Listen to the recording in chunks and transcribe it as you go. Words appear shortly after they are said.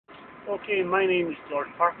Okay, my name is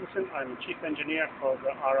George Parkinson. I'm the Chief Engineer for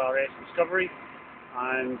the RRS Discovery,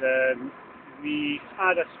 and we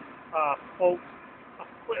had a fault,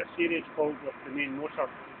 quite a serious fault with the main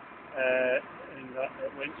motor, in that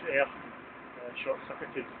it went to air,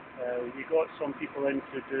 short-circuited. We got some people in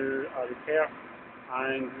to do a repair,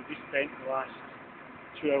 and we just spent the last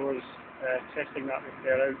 2 hours testing that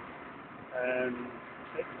repair out.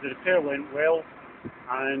 The repair went well,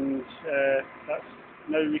 and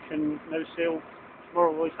now we can sail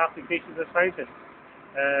tomorrow with happy faces as scientists.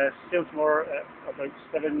 Sail tomorrow at about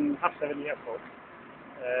half seven airport.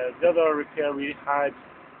 The other repair we had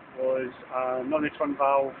was a non-return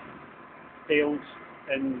valve failed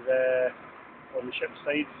on the ship's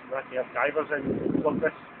side. We had to have divers in to plug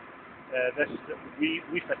this. This we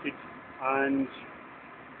fitted, and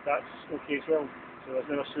that's okay as well. So there's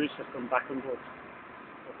now a sewage system back on board.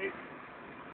 Okay.